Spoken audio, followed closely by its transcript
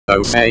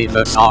Jose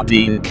the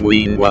Sardine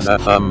Queen was a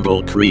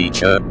humble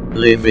creature,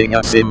 living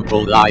a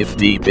simple life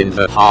deep in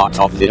the heart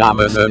of the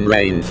Amazon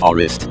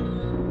rainforest.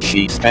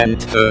 She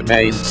spent her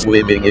days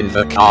swimming in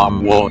the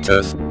calm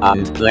waters,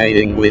 and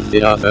playing with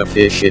the other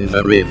fish in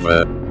the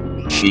river.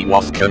 She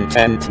was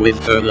content with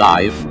her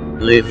life,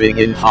 living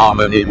in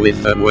harmony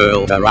with the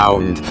world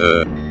around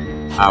her.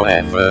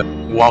 However,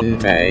 one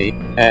day,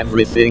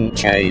 everything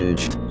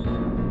changed.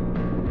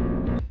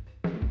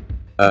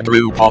 A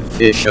group of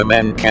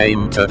fishermen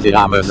came to the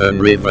Amazon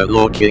River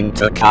looking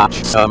to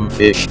catch some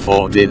fish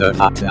for dinner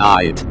at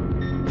night.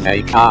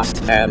 They cast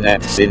their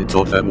nets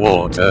into the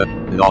water,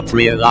 not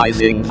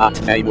realizing that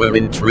they were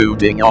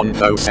intruding on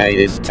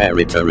Jose's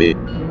territory.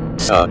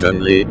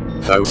 Suddenly,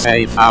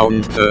 Jose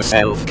found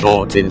herself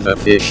caught in the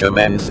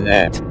fishermen's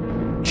net.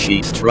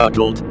 She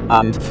struggled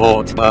and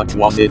fought but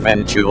was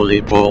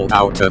eventually pulled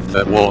out of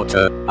the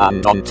water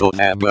and onto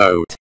their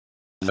boat.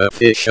 The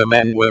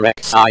fishermen were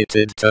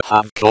excited to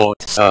have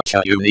caught such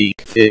a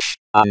unique fish,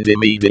 and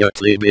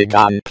immediately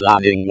began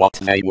planning what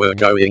they were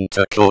going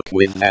to cook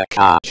with their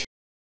catch.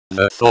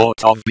 The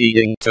thought of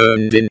being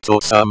turned into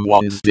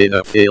someone's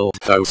dinner filled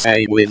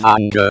Jose with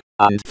anger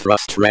and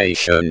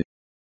frustration.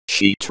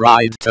 She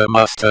tried to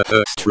muster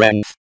her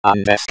strength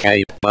and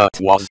escape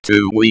but was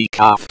too weak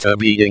after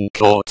being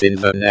caught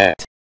in the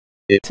net.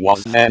 It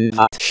was then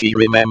that she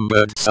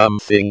remembered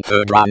something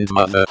her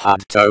grandmother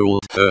had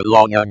told her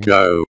long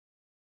ago.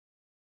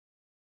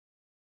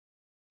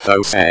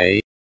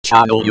 Jose,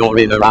 channel your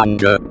inner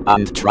anger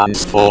and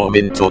transform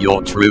into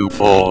your true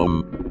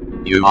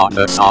form. You are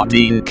the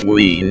Sardine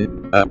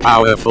Queen, a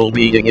powerful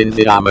being in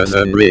the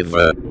Amazon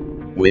River.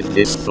 With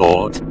this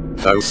thought,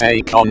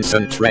 Jose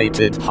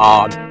concentrated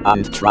hard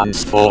and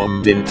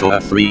transformed into a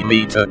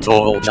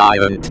 3-meter-tall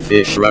giant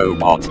fish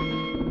robot.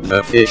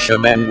 The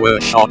fishermen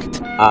were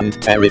shocked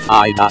and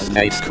terrified as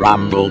they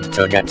scrambled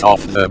to get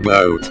off the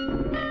boat.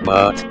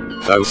 But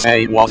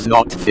Jose was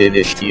not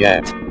finished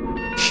yet.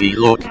 She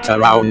looked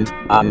around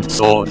and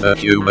saw the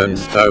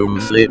humans'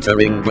 homes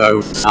littering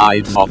both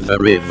sides of the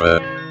river.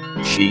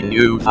 She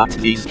knew that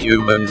these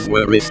humans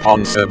were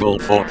responsible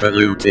for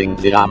polluting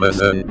the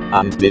Amazon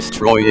and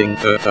destroying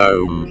her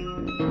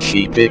home.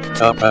 She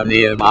picked up a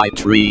nearby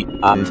tree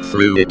and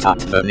threw it at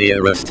the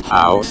nearest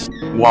house,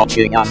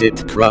 watching as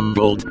it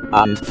crumbled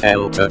and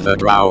fell to the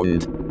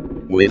ground.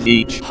 With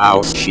each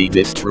house she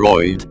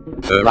destroyed,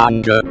 her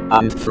anger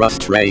and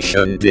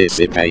frustration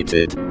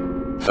dissipated.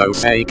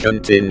 Jose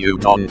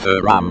continued on her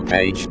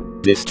rampage,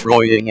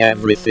 destroying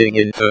everything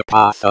in her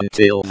path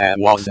until there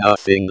was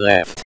nothing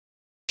left.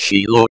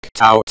 She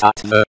looked out at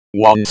the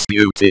once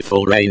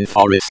beautiful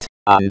rainforest,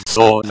 and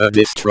saw the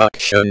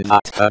destruction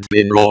that had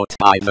been wrought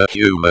by the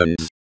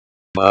humans.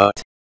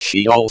 But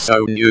she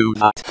also knew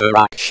that her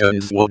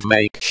actions would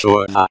make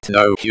sure that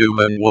no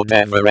human would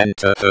ever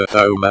enter her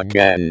home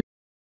again.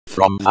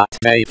 From that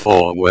day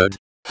forward,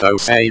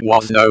 Jose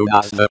was known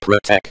as the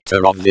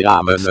protector of the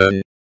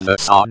Amazon, the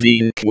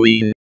Sardine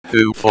Queen,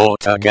 who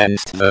fought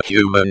against the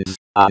humans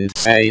and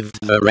saved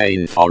the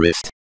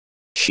rainforest.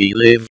 She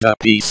lived a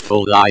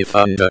peaceful life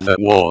under the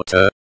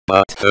water,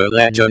 but her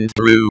legend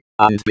grew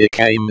and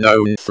became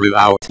known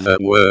throughout the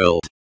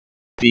world.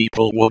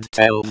 People would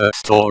tell the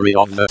story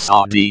of the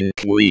Sardine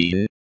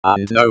Queen,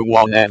 and no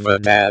one ever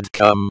dared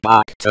come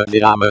back to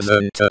the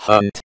Amazon to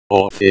hunt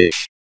or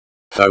fish.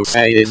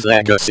 Jose's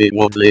legacy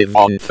would live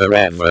on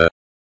forever.